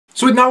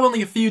So with now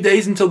only a few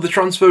days until the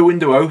transfer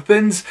window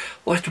opens,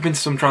 let's jump into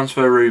some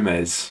transfer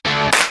rumours.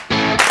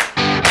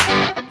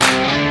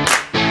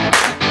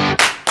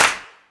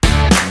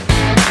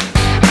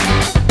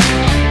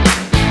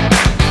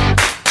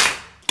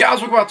 Guys,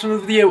 welcome back to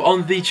another video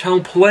on the channel.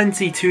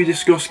 Plenty to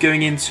discuss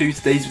going into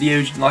today's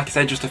video. Like I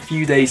said, just a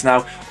few days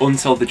now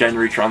until the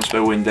January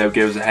transfer window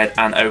goes ahead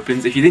and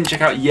opens. If you didn't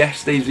check out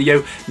yesterday's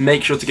video,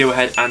 make sure to go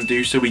ahead and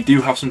do so. We do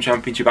have some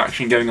championship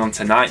action going on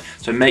tonight,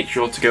 so make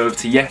sure to go over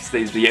to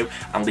yesterday's video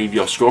and leave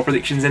your score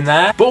predictions in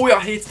there. But we are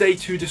here today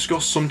to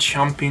discuss some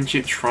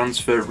championship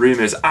transfer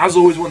rumours. As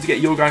always, want to get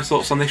your guys'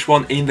 thoughts on this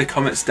one in the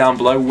comments down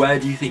below. Where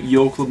do you think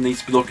your club needs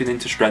to be looking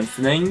into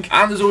strengthening?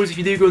 And as always, if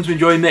you do go on to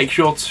enjoy, make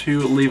sure to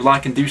leave a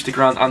like and do stick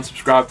around and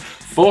subscribe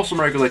for some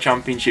regular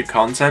championship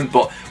content.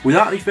 But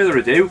without any further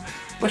ado,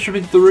 let's jump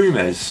into the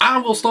rumours.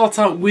 And we'll start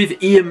out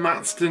with Ian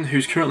Maatsen,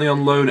 who's currently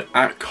on loan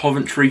at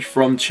Coventry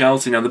from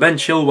Chelsea. Now, the Ben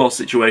Chilwell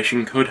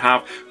situation could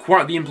have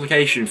quite the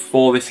implication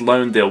for this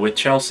loan deal, with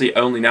Chelsea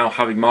only now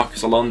having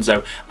Marcos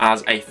Alonso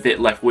as a fit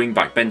left wing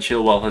back. Ben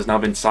Chilwell has now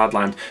been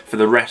sidelined for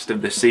the rest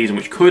of the season,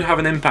 which could have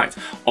an impact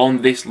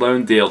on this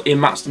loan deal. Ian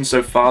Maatsen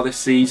so far this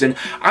season,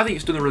 I think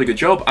he's done a really good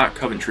job at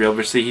Coventry.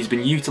 Obviously, he's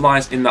been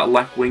utilised in that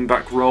left wing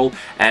back role.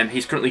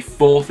 He's currently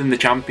 4th in the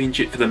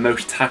championship for the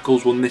most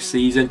tackles won this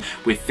season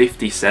with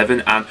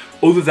 57, and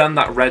other than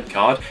that red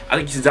card, I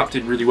think he's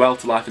adapted really well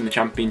to life in the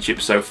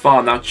championship so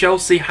far. Now,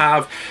 Chelsea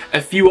have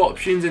a few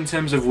options in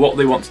terms of what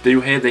they want to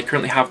do here. They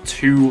currently have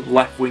 2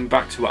 left wing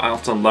backs who are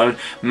out on loan,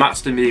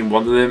 Maatsen being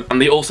one of them,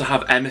 and they also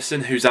have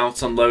Emerson, who's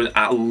out on loan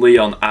at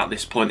Lyon at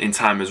this point in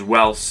time as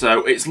well.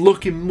 So it's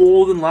looking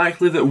more than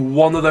likely that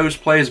one of those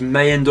players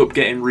may end up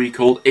getting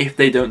recalled if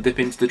they don't dip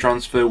into the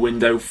transfer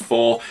window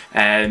for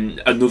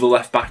another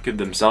left back of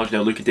themselves. You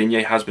know, Luca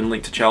Digne has been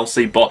linked to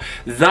Chelsea, but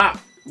that,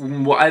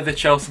 whatever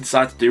Chelsea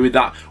decide to do with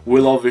that,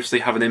 will obviously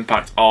have an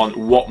impact on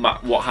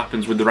what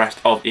happens with the rest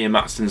of Ian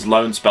Maatsen's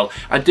loan spell.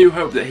 I do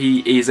hope that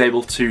he is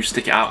able to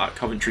stick it out at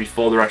Coventry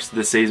for the rest of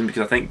the season,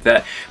 because I think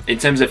that in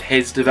terms of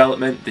his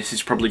development, this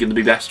is probably going to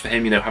be best for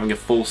him, you know, having a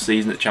full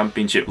season at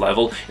championship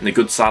level in a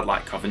good side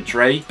like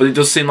Coventry. But it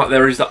does seem like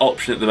there is that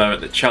option at the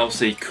moment that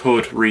Chelsea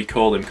could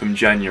recall him come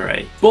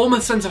January.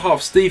 Bournemouth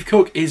centre-half Steve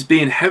Cook is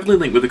being heavily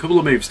linked with a couple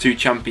of moves to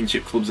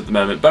championship clubs at the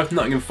moment. Both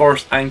Nottingham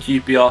Forest and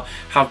QPR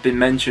have been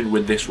mentioned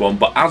with this one,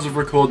 but as of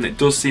recording, it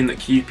does seem that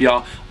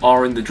QPR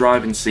are in the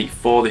driving seat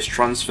for this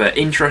transfer.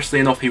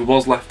 Interestingly enough, he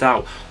was left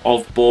out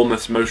of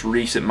Bournemouth's most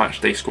recent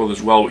matchday squad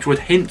as well, which would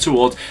hint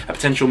towards a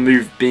potential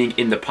move being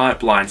in the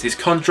pipelines. His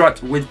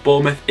contract with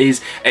Bournemouth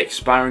is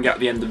expiring at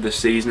the end of the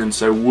season, and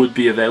so would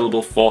be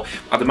available for,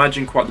 I'd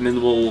imagine, quite the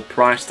minimal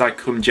price tag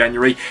come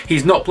January.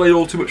 He's not played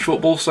all too much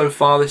football so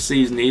far this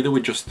season either,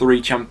 with just 3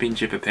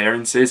 championship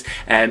appearances,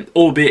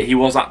 albeit he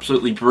was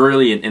absolutely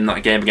brilliant in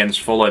that game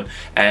against Fulham,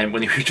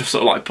 when he was just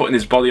sort of like putting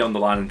his body on the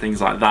line and things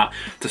like that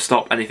to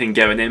stop anything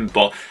going in.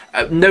 But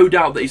no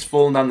doubt that he's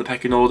fallen down the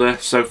pecking order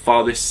so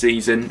far this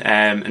season,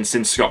 and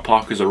since Scott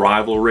Parker's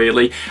arrival,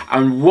 really.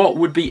 And what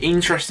would be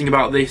interesting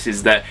about this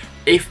is that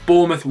if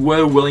Bournemouth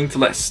were willing to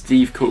let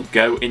Steve Cook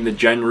go in the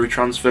January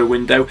transfer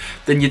window,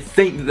 then you'd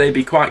think that they'd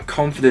be quite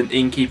confident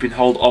in keeping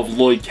hold of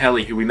Lloyd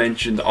Kelly, who we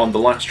mentioned on the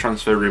last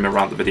transfer rumour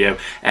around the video,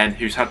 and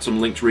who's had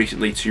some links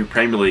recently to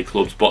Premier League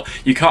clubs. But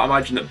you can't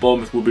imagine that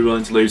Bournemouth would be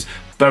willing to lose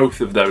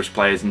both of those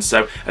players, and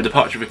so a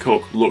departure for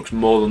Cook looks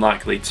more than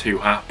likely to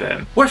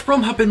happen. West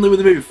Brom have been linked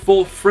with a move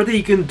for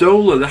Freddie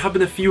Gondola. There have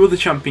been a few other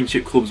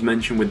championship clubs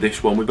mentioned with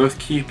this one, with both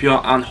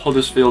QPR and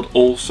Huddersfield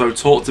also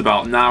talked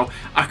about. Now,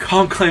 I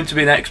can't claim to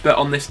be an expert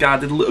on this guy. I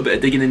did a little bit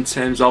of digging in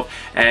terms of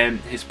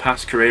his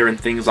past career and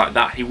things like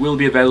that. He will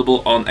be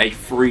available on a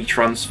free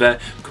transfer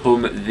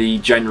come the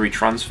January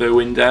transfer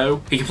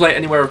window. He can play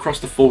anywhere across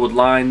the forward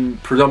line,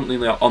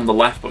 predominantly on the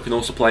left, but can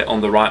also play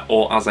on the right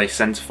or as a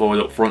centre forward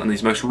up front, and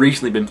he's most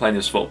recently been playing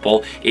his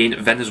football in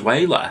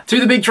Venezuela. To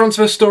the big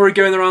transfer story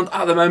going around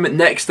at the moment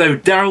next though,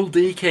 Daryl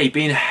Dike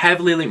being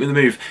heavily linked with a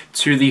move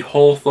to the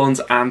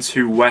Hawthorns and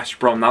to West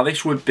Brom. Now,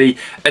 this would be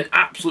an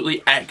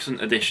absolutely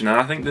excellent addition, and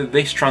I think that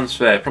this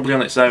transfer, probably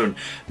on its own,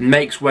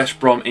 makes West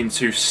Brom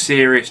into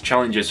serious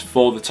challenges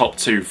for the top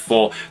 2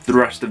 for the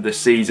rest of the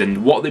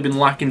season. What they've been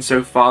lacking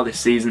so far this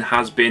season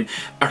has been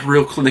a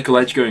real clinical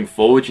edge going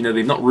forward. You know,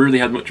 they've not really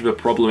had much of a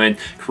problem in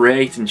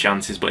creating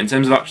chances, but in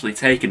terms of actually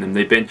taking them,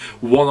 they've been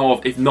one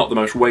of, if not the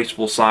most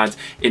wasteful sides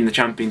in the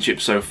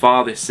championship so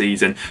far this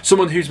season.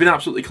 Someone who's been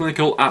absolutely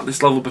clinical at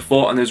this level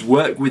before and has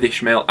worked with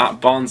Ishmael at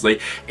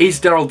Barnsley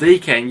is Daryl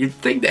Dike, and you'd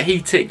think that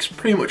he ticks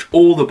pretty much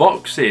all the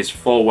boxes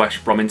for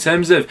West Brom in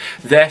terms of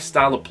their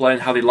style of play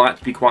and how they like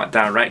to be quite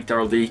direct.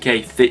 Daryl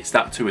Dike fits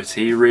that to a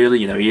T,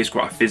 really. You know, he is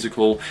quite a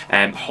physical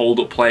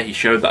hold-up player. He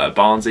showed that at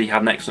Barnsley. He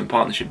had an excellent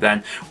partnership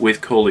then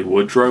with Cauley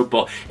Woodrow,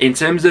 but in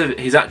terms of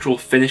his actual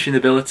finishing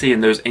ability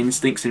and those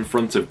instincts in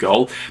front of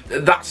goal,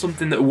 that's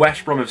something that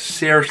West Brom have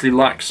seriously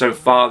lacked so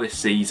far this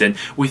season.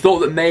 We thought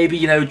that maybe,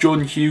 you know,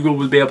 Jordan Hugill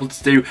would be able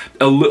to do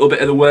a little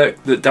bit of the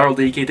work that Daryl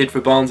Dike did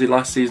for Barnsley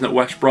last season at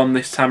West Brom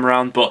this time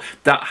around, but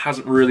that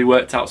hasn't really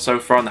worked out so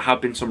far, and there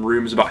have been some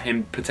rumours about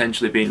him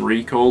potentially being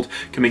recalled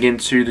coming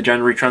into the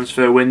January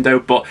transfer window.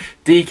 But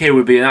DK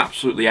would be an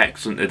absolutely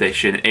excellent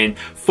addition. In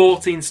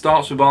 14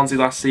 starts for Barnsley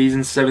last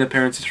season, 7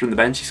 appearances from the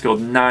bench, he scored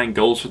 9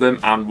 goals for them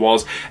and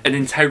was an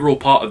integral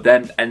part of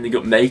them ending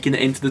up making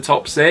it into the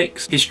top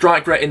 6. His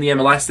strike rate in the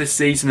MLS this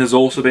season has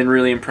also been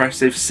really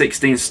impressive.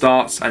 16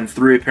 starts and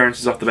 3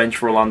 appearances off the bench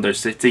for Orlando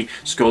City,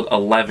 scored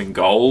 11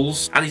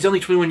 goals. And he's only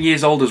 21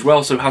 years old as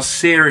well, so has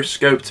serious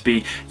scope to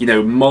be, you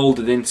know,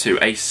 moulded into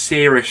a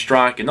serious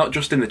striker, not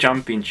just in the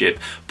Championship,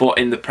 but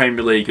in the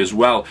Premier League as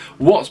well.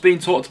 What's being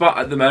talked about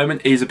at the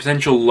moment is a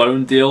potential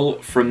loan deal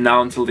from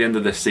now until the end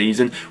of the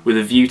season, with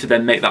a view to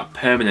then make that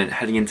permanent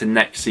heading into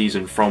next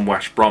season from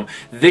West Brom.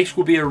 This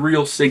will be a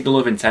real signal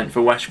of intent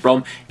for West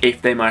Brom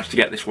if they manage to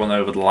get this one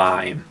over the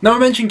line. Now, I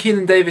mentioned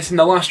Keinan Davis in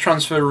the last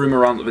transfer rumour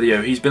roundup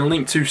video. He's been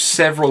linked to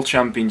several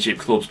Championship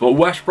clubs, but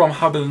West Brom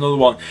have been another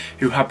one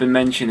who have been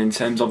mentioned in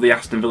terms of the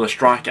Aston Villa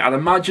striker. I'd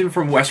imagine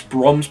from West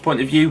Brom's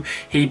point of view,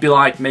 he'd be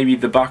like maybe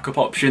the backup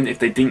option if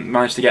they didn't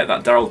manage to get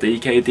that Daryl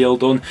Dike deal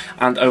done,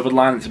 and over the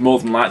line it's more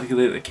than likely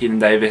that Keinan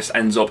Davis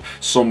ends up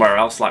somewhere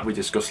else like we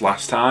discussed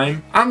last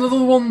time. And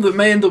another one that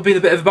may end up being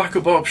a bit of a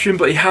backup option,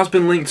 but he has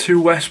been linked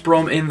to West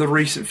Brom in the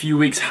recent few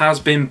weeks, has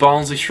been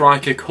Barnsley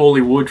striker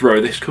Cauley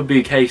Woodrow. This could be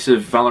a case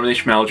of Valérien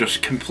Ismaël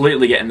just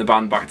completely getting the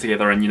band back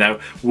together and, you know,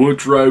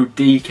 Woodrow,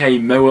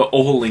 DK, Moa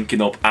all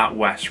linking up at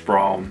West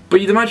Brom.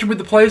 But you'd imagine with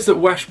the players that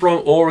West Brom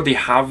already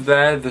have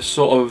there, the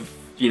sort of,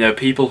 you know,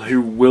 people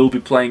who will be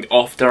playing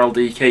off Daryl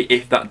Dike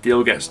if that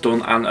deal gets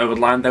done and over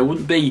the line, there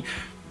wouldn't be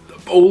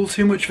all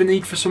too much of a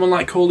need for someone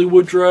like Cauley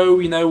Woodrow,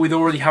 you know, with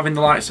already having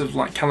the likes of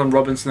like Callum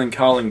Robinson and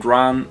Carlin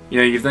Grant. You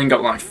know, you've then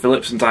got like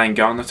Phillips and Diane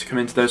Garner to come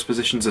into those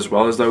positions as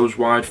well as those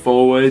wide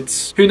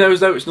forwards. Who knows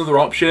though, it's another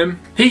option.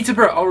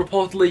 Peterborough are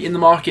reportedly in the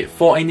market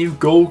for a new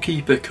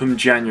goalkeeper come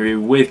January,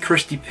 with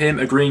Christy Pym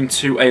agreeing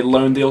to a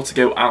loan deal to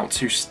go out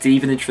to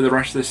Stevenage for the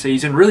rest of the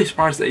season. Really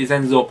surprised that he's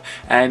ended up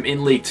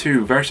in League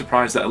 2. Very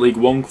surprised that a League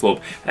 1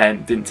 club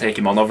didn't take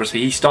him on.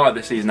 Obviously he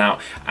started the season out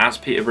as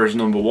Peterborough's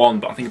 #1,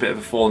 but I think a bit of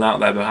a falling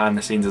out there behind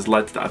the scenes has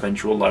led to that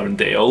eventual loan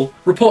deal.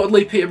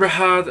 Reportedly Peterborough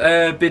had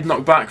a bid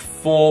knocked back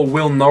for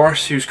Will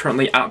Norris, who's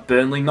currently at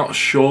Burnley. Not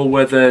sure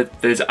whether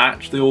there's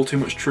actually all too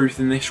much truth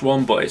in this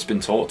one, but it's been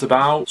talked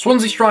about.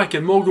 Swansea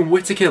striker Morgan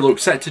Whittaker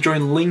looks set to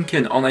join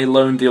Lincoln on a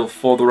loan deal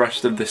for the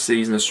rest of the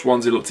season, as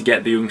Swansea look to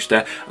get the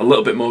youngster a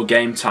little bit more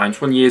game time.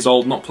 20 years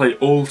old, not played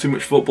all too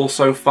much football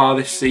so far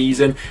this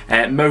season.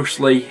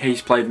 Mostly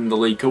he's played in the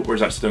League Cup, where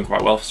he's actually done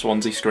quite well for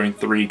Swansea, scoring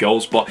 3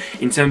 goals. But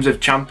in terms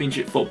of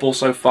Championship football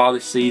so far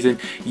this season,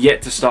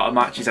 yet to start a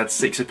match. He's had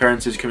 6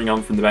 appearances coming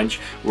on from the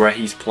bench, where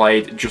he's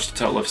played just a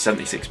total of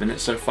 76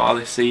 minutes so far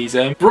this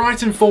season.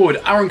 Brighton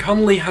forward Aaron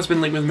Connolly has been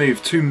linked with a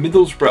move to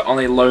Middlesbrough on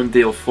a loan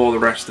deal for the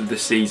rest of the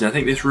season. I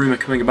think this rumour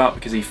coming about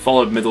because he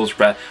followed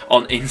Middlesbrough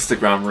on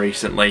Instagram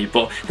recently,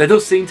 but there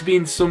does seem to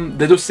be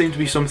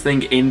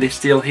something in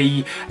this deal.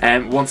 He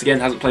once again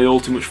hasn't played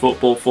all too much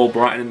football for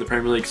Brighton in the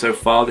Premier League so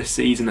far this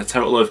season, a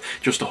total of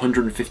just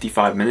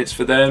 155 minutes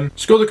for them.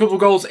 Scored a couple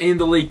of goals in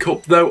the League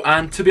Cup though,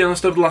 and to be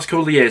honest, over the last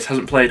couple of years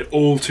hasn't played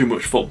all too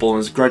much football and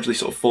has gradually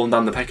sort of fallen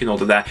down the pecking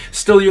order there.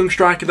 Still a young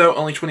striker though,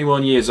 only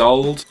 21 years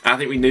old. I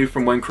think we knew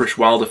from when Chris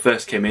Wilder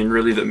first came in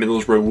really that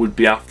Middlesbrough would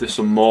be after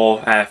some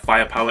more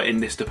firepower in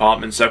this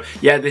department, so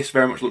yeah, this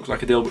very much looks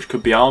like a deal which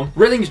could be on.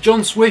 Reading's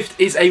John Swift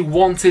is a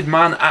wanted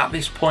man at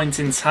this point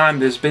in time.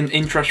 There's been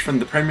interest from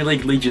the Premier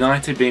League, Leeds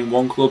United being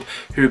one club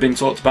who have been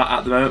talked about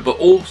at the moment, but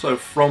also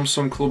from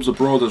some clubs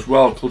abroad as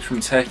well. Clubs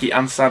from Turkey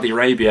and Saudi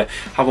Arabia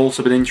have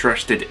also been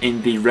interested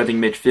in the Reading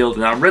midfielder.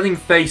 Now Reading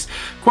face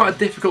quite a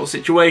difficult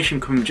situation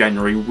come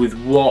January with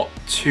what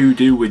to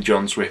do with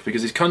John Swift,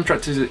 because his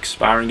contract is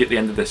expiring at the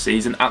end of the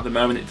season. At the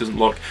moment it doesn't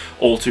look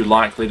all too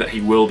likely that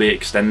he will be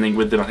extending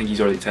with them. I think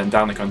he's already turned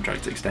down the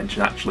contract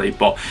extension actually,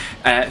 but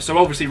so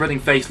obviously Reading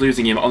face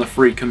losing him on a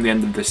free come the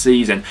end of the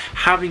season.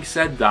 Having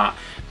said that,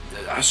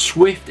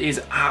 Swift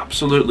is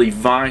absolutely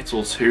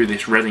vital to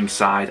this Reading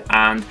side,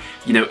 and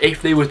you know,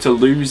 if they were to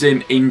lose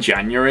him in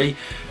January,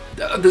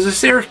 there's a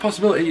serious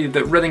possibility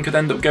that Reading could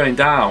end up going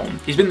down.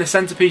 He's been the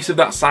centrepiece of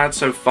that side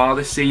so far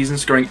this season,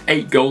 scoring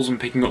 8 goals and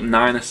picking up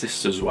 9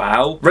 assists as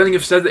well. Reading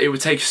have said that it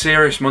would take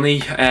serious money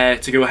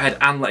to go ahead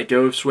and let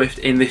go of Swift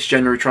in this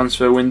January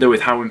transfer window,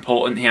 with how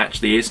important he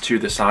actually is to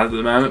the side at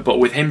the moment. But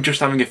with him just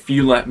having a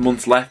few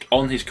months left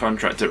on his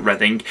contract at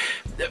Reading,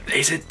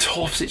 it's a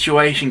tough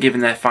situation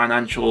given their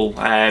financial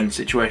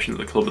situation at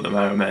the club at the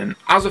moment.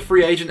 As a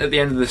free agent at the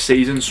end of the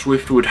season,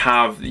 Swift would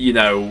have, you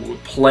know,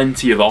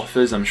 plenty of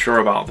offers, I'm sure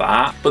about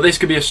that. But this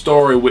could be a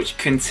story which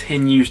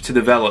continues to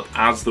develop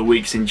as the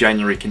weeks in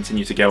January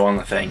continue to go on,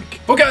 I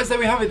think. But guys, there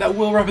we have it. That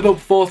will wrap it up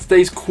for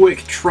today's quick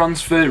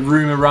transfer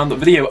rumour roundup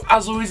video.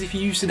 As always, if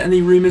you've seen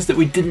any rumours that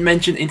we didn't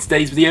mention in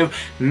today's video,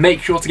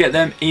 make sure to get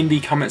them in the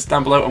comments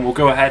down below and we'll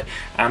go ahead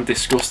and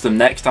discuss them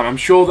next time. I'm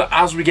sure that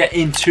as we get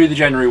into the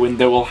January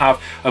window, we'll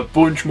have a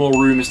bunch more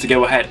rumours to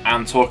go ahead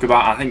and talk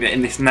about. I think that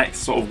in this next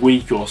sort of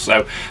week or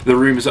so, the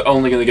rumours are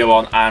only going to go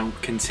on and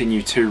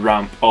continue to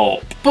ramp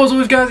up. But as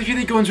always guys, if you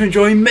did go on to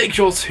enjoy, make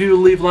sure to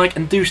leave a like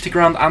and do stick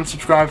around and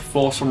subscribe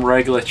for some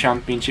regular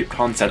championship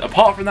content.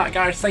 Apart from that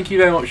guys, thank you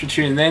very much for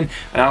tuning in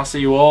and I'll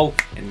see you all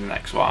in the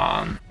next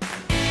one.